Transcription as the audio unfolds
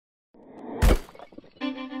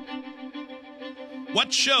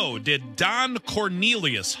What show did Don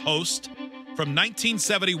Cornelius host from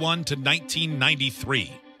 1971 to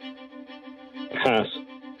 1993? Pass.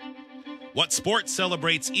 What sport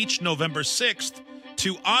celebrates each November 6th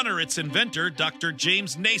to honor its inventor, Dr.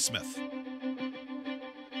 James Naismith?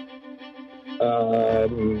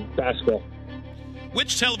 Basketball.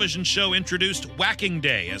 Which television show introduced Whacking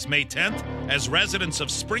Day as May 10th as residents of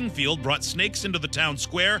Springfield brought snakes into the town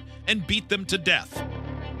square and beat them to death?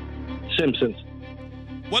 Simpsons.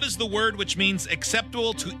 What is the word which means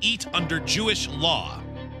acceptable to eat under Jewish law?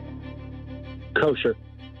 Kosher.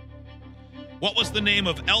 What was the name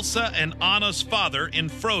of Elsa and Anna's father in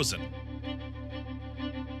Frozen?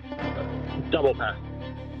 Double pass.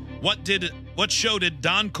 What show did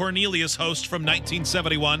Don Cornelius host from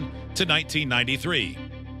 1971 to 1993?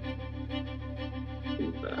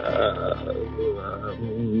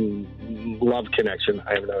 Love Connection.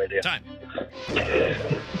 I have no idea. Time.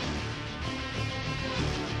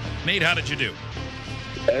 Nate, how did you do?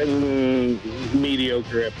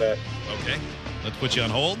 Mediocre at best. Okay, let's put you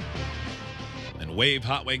on hold and wave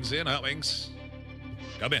Hot Wings in. Hot Wings,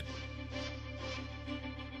 come in.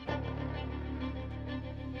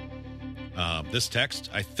 This text,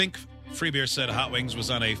 I think Freebeer said Hot Wings was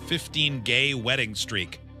on a 15 gay wedding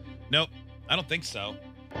streak. Nope, I don't think so.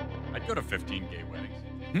 I'd go to 15 gay weddings.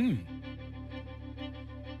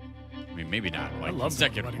 I mean, maybe not like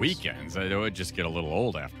consecutive weekends. It would just get a little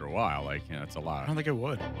old after a while. Like, you know, it's a lot. I don't think it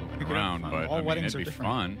would. Moving around, but all I mean, weddings it'd are be different.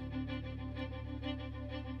 fun.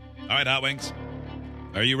 All right, Hot Wings,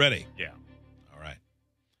 are you ready? Yeah. All right.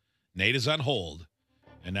 Nate is on hold,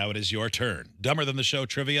 and now it is your turn. Dumber Than the Show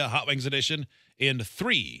trivia, Hot Wings edition, in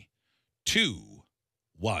 3, 2,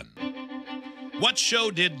 1. What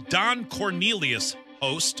show did Don Cornelius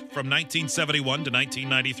host from 1971 to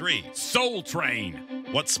 1993? Soul Train.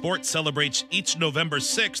 What sport celebrates each November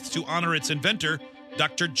 6th to honor its inventor,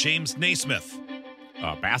 Dr. James Naismith?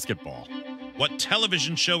 Basketball. What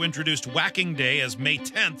television show introduced Whacking Day as May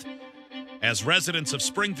 10th as residents of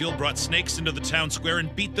Springfield brought snakes into the town square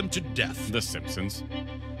and beat them to death? The Simpsons.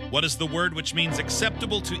 What is the word which means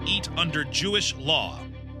acceptable to eat under Jewish law?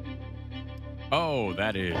 Oh,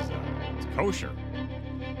 that is it's kosher.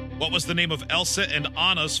 What was the name of Elsa and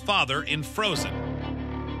Anna's father in Frozen?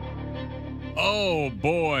 Oh,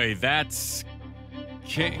 boy, that's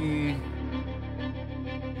King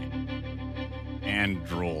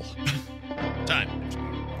Andrel. Time.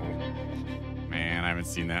 Man, I haven't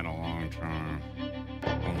seen that in a long time.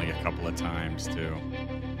 Only a couple of times, too.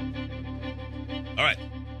 All right.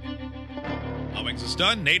 Hot Wings is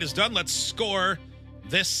done. Nate is done. Let's score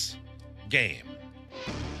this game.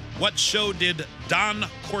 What show did Don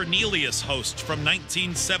Cornelius host from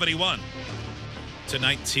 1971 to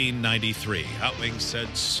 1993? Hot Wings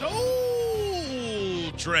said Soul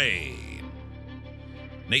Train.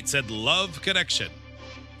 Nate said Love Connection.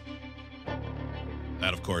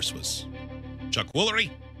 That, of course, was Chuck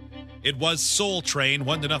Woolery. It was Soul Train,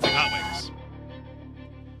 1-0 Hot Wings.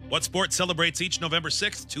 What sport celebrates each November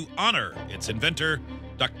 6th to honor its inventor,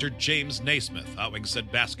 Dr. James Naismith? Hot Wings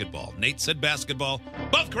said basketball. Nate said basketball.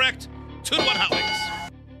 Both correct. 2-1 Hot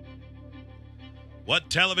Wings. What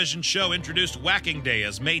television show introduced Whacking Day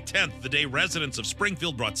as May 10th, the day residents of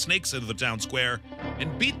Springfield brought snakes into the town square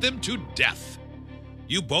and beat them to death?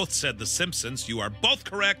 You both said The Simpsons. You are both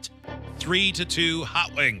correct. 3-2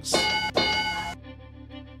 Hot Wings.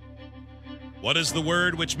 What is the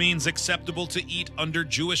word which means acceptable to eat under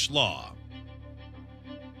Jewish law?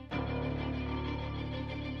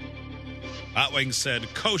 Hot Wings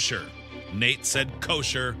said kosher. Nate said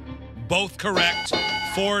kosher. Both correct.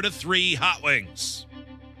 4-3 Hot Wings.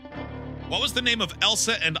 What was the name of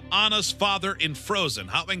Elsa and Anna's father in Frozen?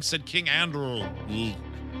 Hot Wings said King Andrel.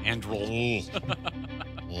 Andrel.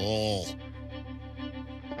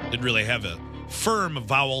 Didn't really have a firm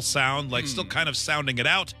vowel sound, like still kind of sounding it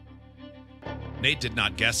out. Nate did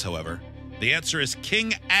not guess, however. The answer is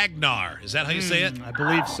King Agnar. Is that how you say it? I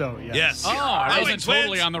believe so, yes. Yes. Oh, I Hot wasn't Wings totally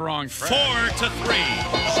wins on the wrong track. 4-3.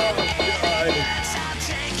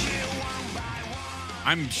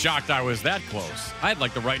 I'm shocked I was that close. I had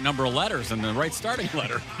like the right number of letters and the right starting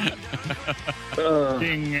letter.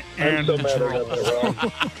 King I'm so mad I got that wrong.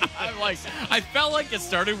 I'm like, I felt like it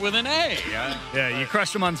started with an A. Yeah, you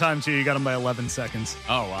crushed him on time, too. You got him by 11 seconds.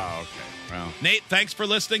 Oh, wow. Okay. Well, Nate, thanks for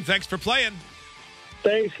listening. Thanks for playing.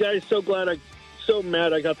 Thanks, guys. So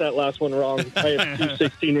mad I got that last one wrong. I have two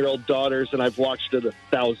 16-year-old daughters, and I've watched it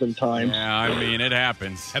 1,000 times. yeah, I mean, it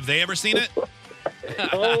happens. Have they ever seen it?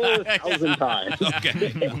 Oh, 1,000 times. Okay.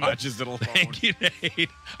 He watches it alone. Thank you, Nate.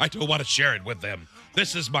 I don't want to share it with them.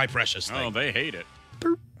 This is my precious thing. Oh, they hate it.